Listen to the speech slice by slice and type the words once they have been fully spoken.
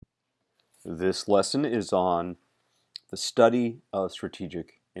This lesson is on the study of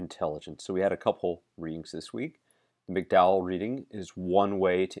strategic intelligence. So we had a couple readings this week. The McDowell reading is one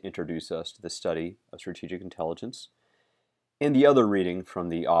way to introduce us to the study of strategic intelligence. And the other reading from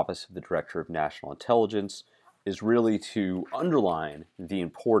the Office of the Director of National Intelligence is really to underline the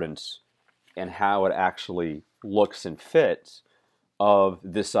importance and how it actually looks and fits of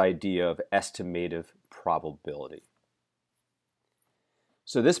this idea of estimative probability.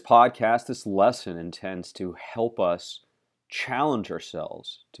 So this podcast, this lesson intends to help us challenge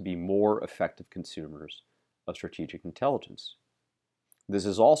ourselves to be more effective consumers of strategic intelligence. This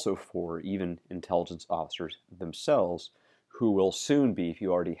is also for even intelligence officers themselves who will soon be, if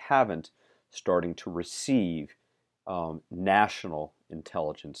you already haven't, starting to receive national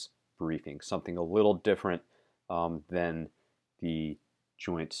intelligence briefing, something a little different than the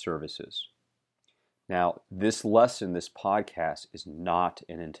joint services. Now, this lesson, this podcast, is not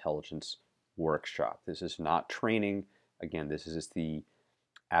an intelligence workshop. This is not training. Again, this is the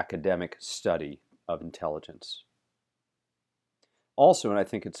academic study of intelligence. Also, and I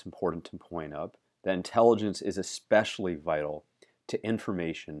think it's important to point out, that intelligence is especially vital to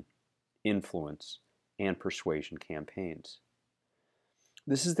information, influence, and persuasion campaigns.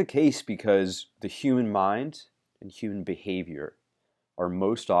 This is the case because the human mind and human behavior are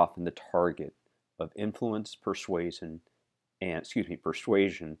most often the target of influence, persuasion, and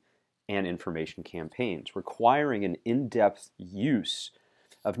information campaigns, requiring an in-depth use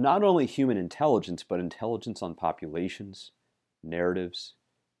of not only human intelligence, but intelligence on populations, narratives,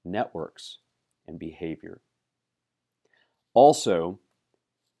 networks, and behavior. Also,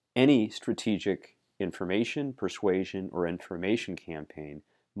 any strategic information, persuasion, or information campaign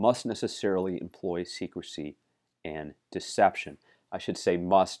must necessarily employ secrecy and deception. I should say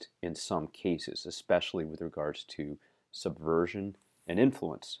must in some cases, especially with regards to subversion and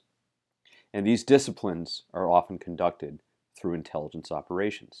influence. And these disciplines are often conducted through intelligence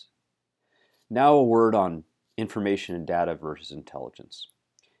operations. Now a word on information and data versus intelligence.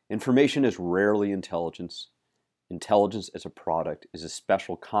 Information is rarely intelligence. Intelligence as a product is a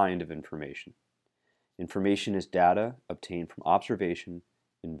special kind of information. Information is data obtained from observation,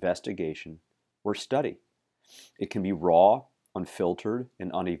 investigation, or study. It can be raw, unfiltered, and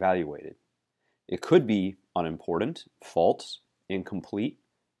unevaluated. It could be unimportant, false, incomplete,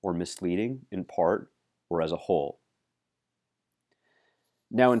 or misleading in part or as a whole.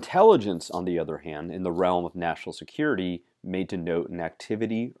 Now, intelligence, on the other hand, in the realm of national security, may denote an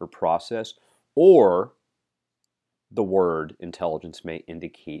activity or process, or the word intelligence may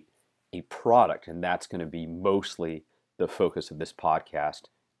indicate a product, and that's going to be mostly the focus of this podcast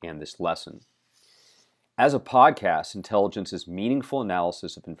and this lesson. As a podcast, intelligence is meaningful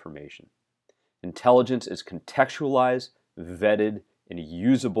analysis of information. Intelligence is contextualized, vetted, and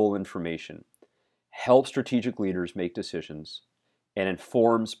usable information, helps strategic leaders make decisions, and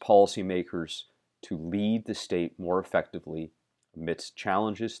informs policymakers to lead the state more effectively amidst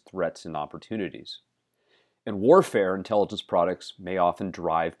challenges, threats, and opportunities. In warfare, intelligence products may often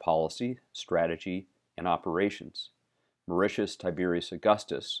drive policy, strategy, and operations. Mauritius Tiberius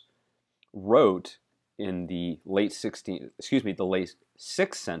Augustus wrote in the late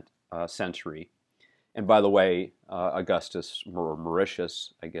 6th century, and by the way, Augustus, or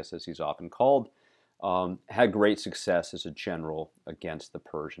Mauritius, I guess as he's often called, had great success as a general against the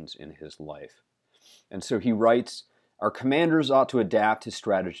Persians in his life. And so he writes, "Our commanders ought to adapt his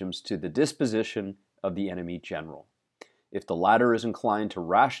stratagems to the disposition of the enemy general. If the latter is inclined to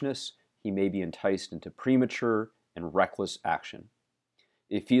rashness, he may be enticed into premature and reckless action.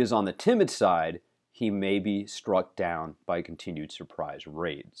 If he is on the timid side, he may be struck down by continued surprise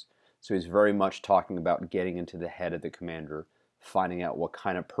raids." So he's very much talking about getting into the head of the commander, finding out what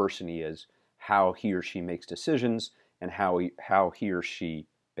kind of person he is, how he or she makes decisions, and how he or she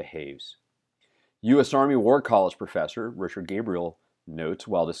behaves. U.S. Army War College professor Richard Gabriel notes,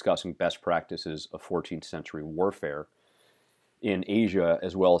 while discussing best practices of 14th century warfare in Asia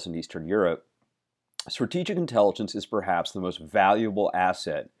as well as in Eastern Europe, strategic intelligence is perhaps the most valuable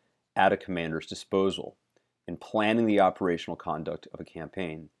asset at a commander's disposal in planning the operational conduct of a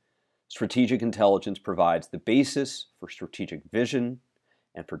campaign. Strategic intelligence provides the basis for strategic vision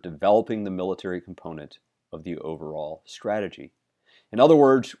and for developing the military component of the overall strategy. In other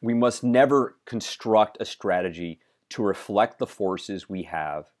words, we must never construct a strategy to reflect the forces we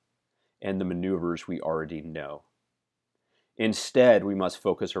have and the maneuvers we already know. Instead, we must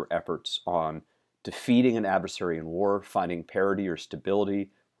focus our efforts on defeating an adversary in war, finding parity or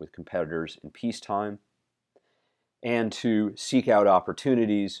stability with competitors in peacetime, and to seek out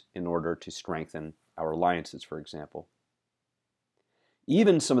opportunities in order to strengthen our alliances, for example.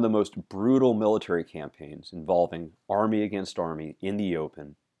 Even some of the most brutal military campaigns involving army against army in the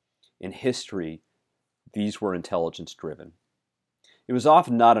open, in history, these were intelligence-driven. It was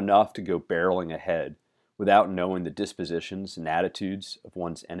often not enough to go barreling ahead without knowing the dispositions and attitudes of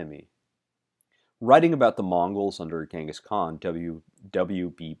one's enemy. Writing about the Mongols under Genghis Khan,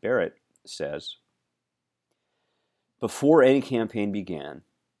 W.B. Barrett says, "Before any campaign began,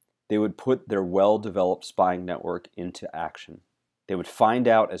 they would put their well-developed spying network into action. They would find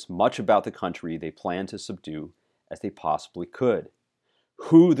out as much about the country they planned to subdue as they possibly could,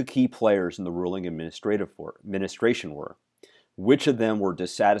 who the key players in the ruling administration were, which of them were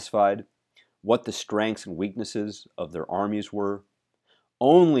dissatisfied, what the strengths and weaknesses of their armies were.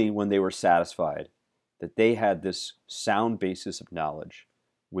 Only when they were satisfied that they had this sound basis of knowledge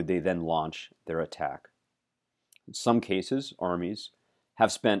would they then launch their attack." In some cases, armies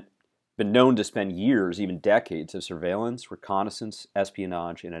have been known to spend years, even decades, of surveillance, reconnaissance,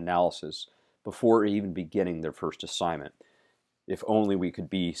 espionage, and analysis before even beginning their first assignment. If only we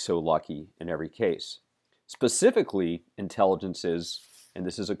could be so lucky in every case. Specifically, intelligence is, and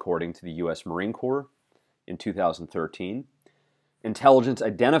this is according to the U.S. Marine Corps in 2013, intelligence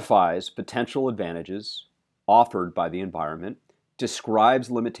identifies potential advantages offered by the environment, describes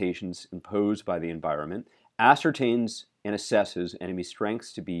limitations imposed by the environment, ascertains and assesses enemy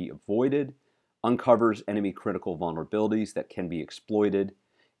strengths to be avoided, uncovers enemy critical vulnerabilities that can be exploited,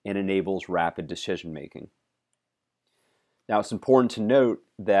 and enables rapid decision-making. Now, it's important to note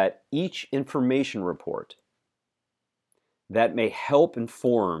that each information report that may help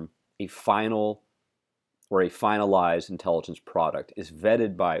inform a final or a finalized intelligence product is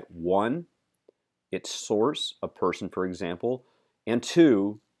vetted by 1, its source, a person, for example, and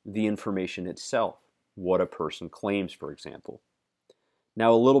 2, the information itself, what a person claims, for example.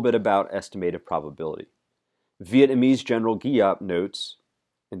 Now, a little bit about estimated probability. Vietnamese General Giap notes,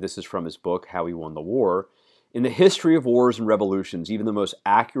 and this is from his book, How He Won the War, "In the history of wars and revolutions, even the most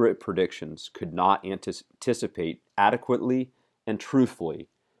accurate predictions could not anticipate adequately and truthfully,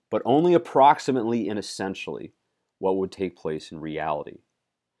 but only approximately and essentially, what would take place in reality.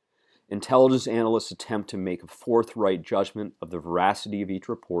 Intelligence analysts attempt to make a forthright judgment of the veracity of each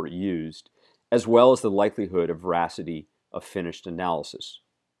report used, as well as the likelihood of veracity of finished analysis.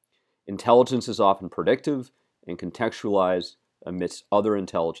 Intelligence is often predictive and contextualized amidst other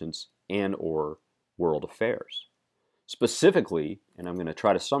intelligence and/or world affairs. Specifically, and I'm going to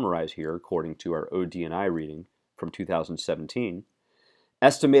try to summarize here according to our OD&I reading from 2017,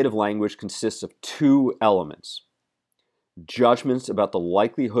 estimative language consists of 2 elements: judgments about the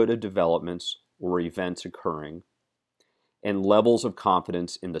likelihood of developments or events occurring, and levels of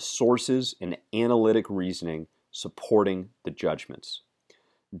confidence in the sources and analytic reasoning supporting the judgments.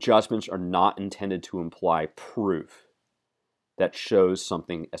 Judgments are not intended to imply proof that shows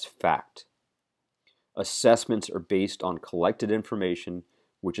something as fact. Assessments are based on collected information,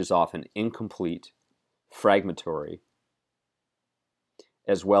 which is often incomplete, fragmentary,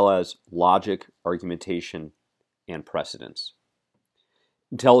 as well as logic, argumentation, and precedence."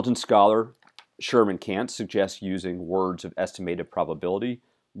 Intelligence scholar Sherman Cant suggests using words of estimated probability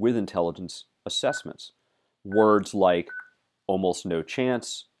with intelligence assessments. Words like almost no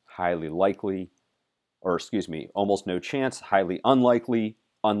chance, highly likely, almost no chance, highly unlikely,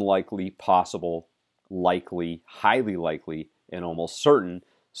 unlikely, possible, likely, highly likely, and almost certain,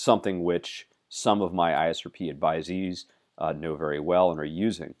 something which some of my ISRP advisees know very well and are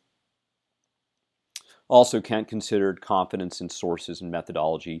using. Also, Kent considered confidence in sources and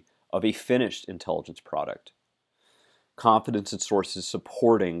methodology of a finished intelligence product. Confidence in sources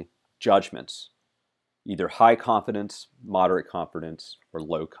supporting judgments, either high confidence, moderate confidence, or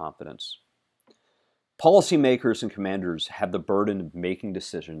low confidence. Policymakers and commanders have the burden of making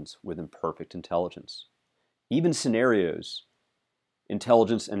decisions with imperfect intelligence. Even scenarios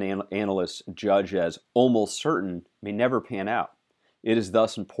intelligence and analysts judge as almost certain may never pan out. It is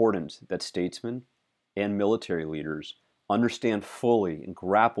thus important that statesmen and military leaders understand fully and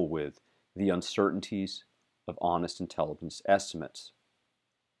grapple with the uncertainties of honest intelligence estimates.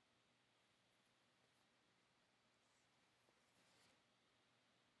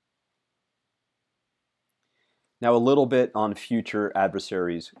 Now, a little bit on future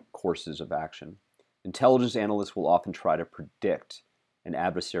adversaries' courses of action. Intelligence analysts will often try to predict an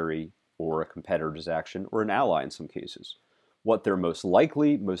adversary or a competitor's action, or an ally in some cases, what their most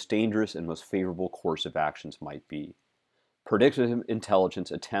likely, most dangerous, and most favorable course of actions might be. Predictive intelligence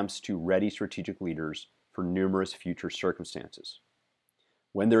attempts to ready strategic leaders for numerous future circumstances.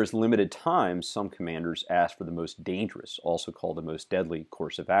 When there is limited time, some commanders ask for the most dangerous, also called the most deadly,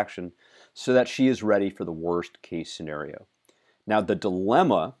 course of action, so that she is ready for the worst case scenario. Now, the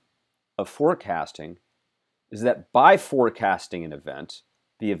dilemma of forecasting is that by forecasting an event,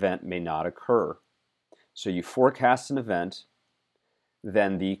 the event may not occur. So you forecast an event,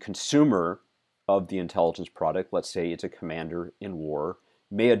 then the consumer of the intelligence product, let's say it's a commander in war,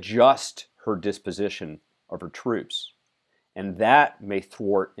 may adjust her disposition of her troops, and that may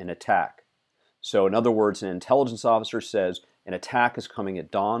thwart an attack. So in other words, an intelligence officer says, an attack is coming at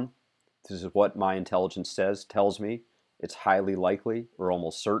dawn. This is what my intelligence tells me. It's highly likely or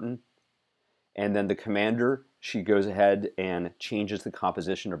almost certain. And then the commander, she goes ahead and changes the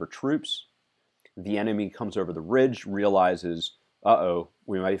composition of her troops. The enemy comes over the ridge, realizes, uh-oh,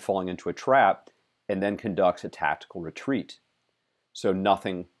 we might be falling into a trap, and then conducts a tactical retreat. So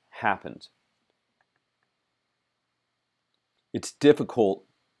nothing happened. It's difficult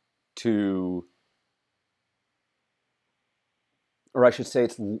to, or I should say,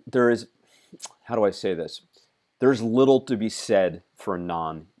 how do I say this? There's little to be said for a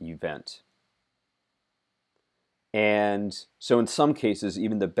non-event. And so in some cases,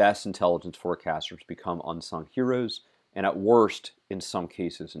 even the best intelligence forecasters become unsung heroes. And at worst, in some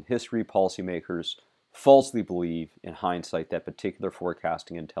cases in history, policymakers falsely believe in hindsight that particular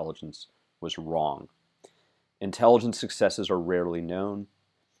forecasting intelligence was wrong. Intelligence successes are rarely known,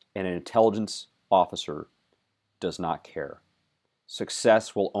 and an intelligence officer does not care.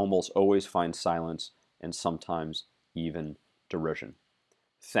 Success will almost always find silence and sometimes even derision.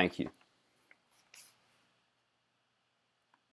 Thank you.